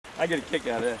I get a kick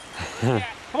out of this.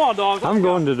 Come on, dogs. I'm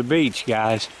going to the beach,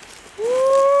 guys. Woo!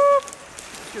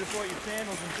 Should have brought your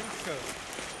sandals and beach coat.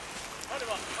 Put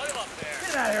him up there.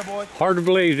 Get out of here, boy. Hard to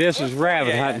believe this is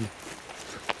rabbit hunting.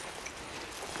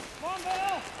 Come on,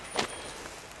 Bill.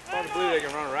 Hard to believe they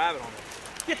can run a rabbit on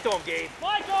it. Get to him, Gabe.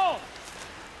 Michael!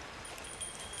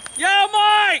 Yo,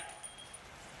 Mike!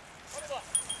 Put him up.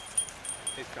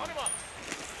 He's coming. Put him up.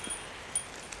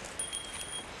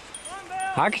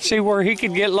 I can see where he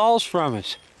could get lost from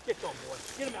us. Get to him, boy.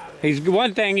 Get him out of there. He's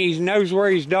one thing, he knows where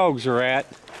his dogs are at.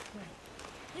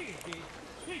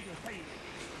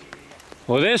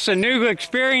 Well, this is a new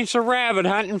experience of rabbit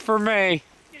hunting for me.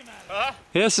 Huh?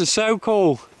 This is so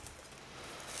cool.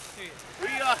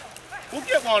 We'll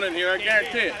get one in here, I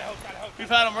guarantee it. We've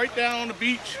had them right down on the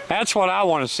beach. That's what I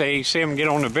want to see him get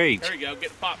on the beach. There you go, get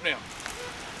the pop down.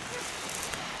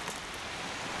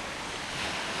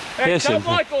 Hey, tell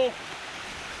Michael,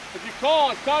 if you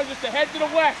call us, tell him just to head to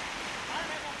the west.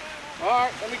 All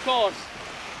right, let me call us.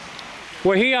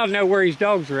 Well, he ought to know where his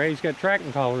dogs are at. He's got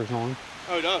tracking collars on.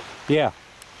 Oh, he does? Yeah.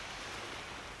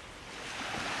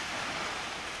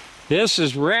 This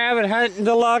is rabbit hunting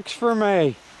deluxe for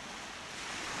me.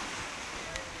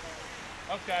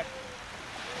 Okay.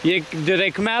 Do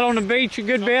they come out on the beach a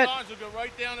good bit? Sometimes we'll go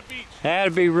right down the beach.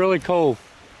 That'd be really cool.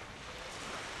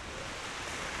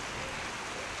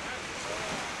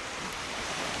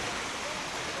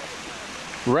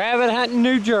 Rabbit hunting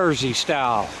New Jersey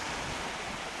style.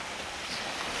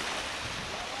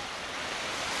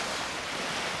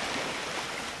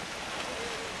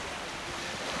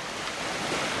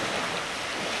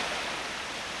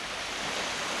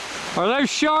 Are those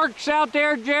sharks out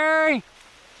there, Jerry?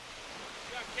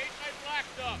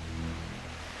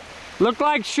 Look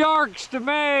like sharks to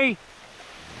me.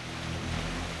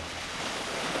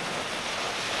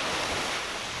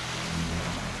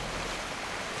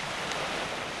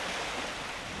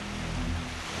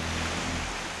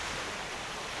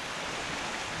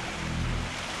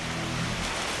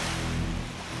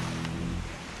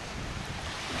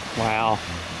 Wow.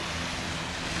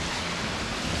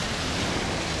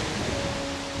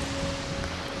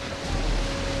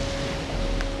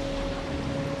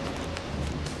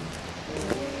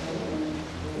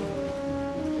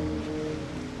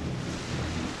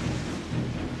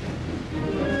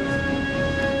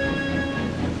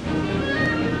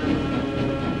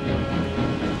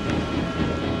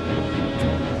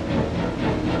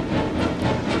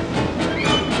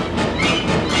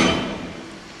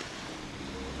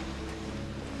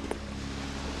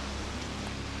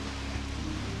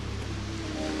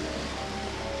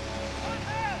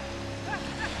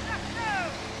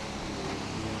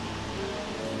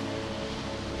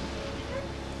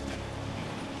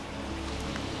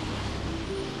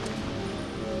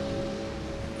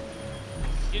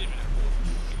 Get him in there.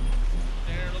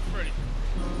 There, looks pretty.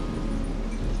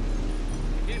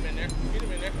 Get him in there. Get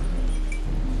him in there.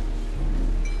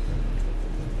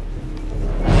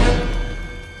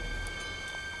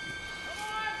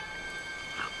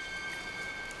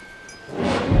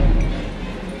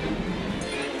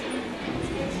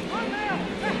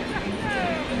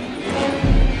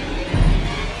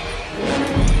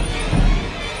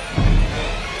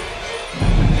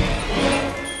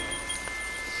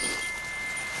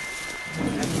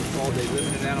 All day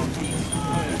living it out on TV.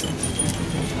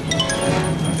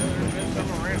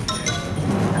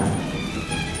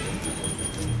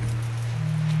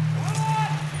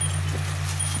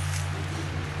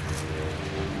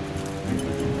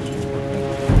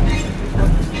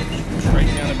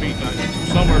 Straight down the beach.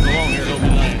 Somewhere along here, he'll be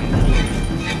laying.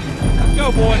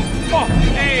 Go, boys. Come on.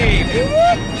 Hey.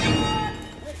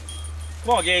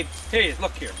 Come on, Gabe. Hey,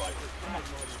 look here, buddy.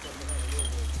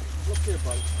 Look here,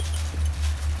 buddy.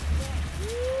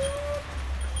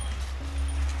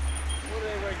 What are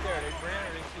they right there? Are they brown or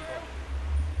are they seagull?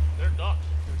 They're ducks.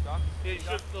 They're ducks?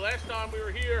 Yeah, the last time we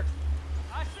were here,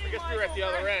 I guess we were at the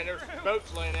other end. There was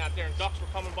boats laying out there and ducks were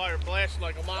coming by or blasting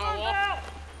like a mile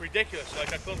off. Ridiculous.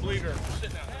 Like I couldn't believe they were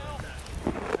sitting out there like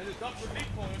that. And the ducks were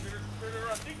decoying.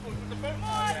 They're decoying with the boat.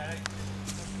 Yeah,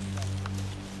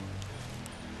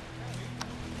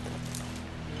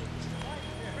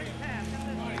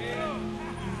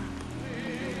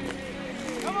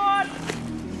 Come on!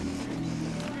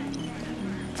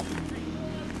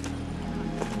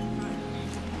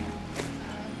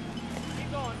 Keep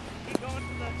going. Keep going to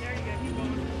the, there you go, keep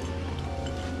going.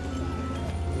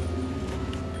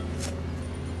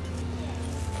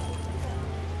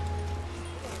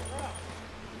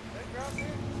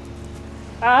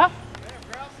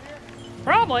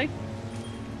 Probably.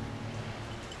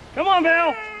 Come on,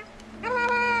 Bill.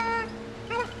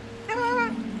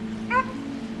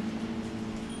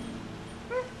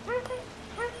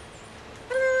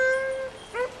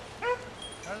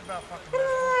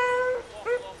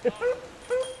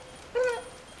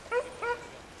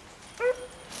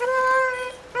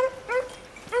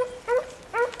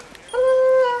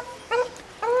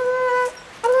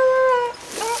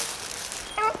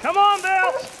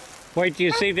 Wait till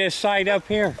you see this side up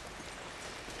here.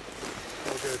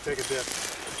 Okay, take a dip.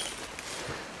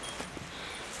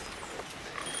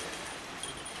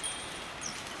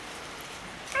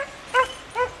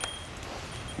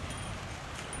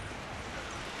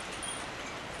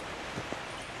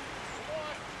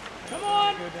 Come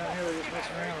on! Go down here, they're just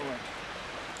messing around or what?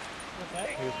 What's that?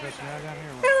 They're just messing around down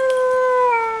here or what?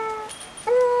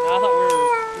 I thought we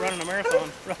were running a marathon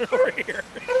running over here.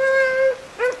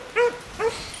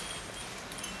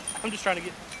 I'm just trying to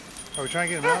get... Are we trying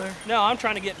to get them out of there? No, I'm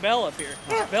trying to get Belle up here.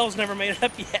 Belle's never made it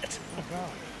up yet. Oh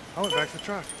God. I went back to the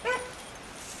truck.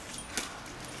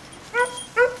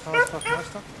 Oh, it's fucking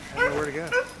messed up. I don't know where to go.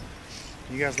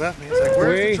 You guys left me. It's like,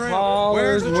 where's the trail?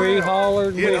 Where's the trail? We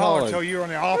hollered, You didn't holler until you were on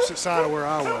the opposite side of where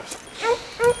I was.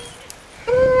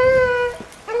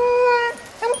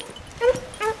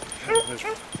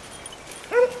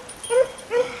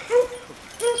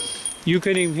 You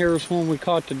couldn't even hear us when we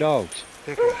caught the dogs.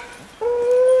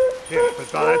 Yeah,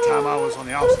 but by that time I was on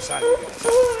the opposite side of you guys.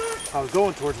 I was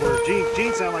going towards where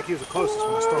Gene sounded like he was the closest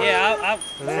when I started. Yeah, I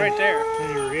was right there.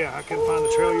 Then you were, yeah, I couldn't find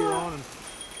the trail you were on, and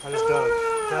I just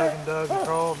dug and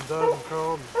crawled and dug and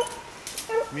crawled and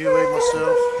mutilated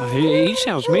myself. He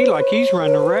sounds to me like he's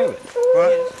running a rabbit.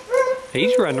 What?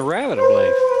 He's running a rabbit, I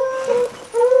believe.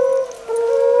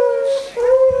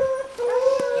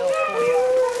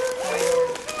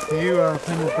 Can you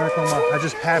pin this back on my... I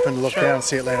just happened to look down and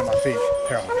see it laying at my feet.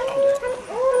 Here,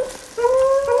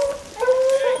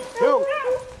 Go!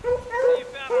 You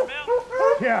found our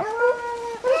mount? Yeah.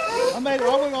 I went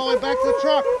all the way back to the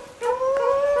truck.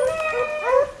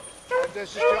 I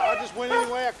just went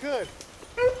any way I could.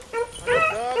 I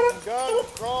just dug and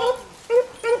crawled and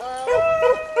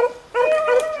plowed.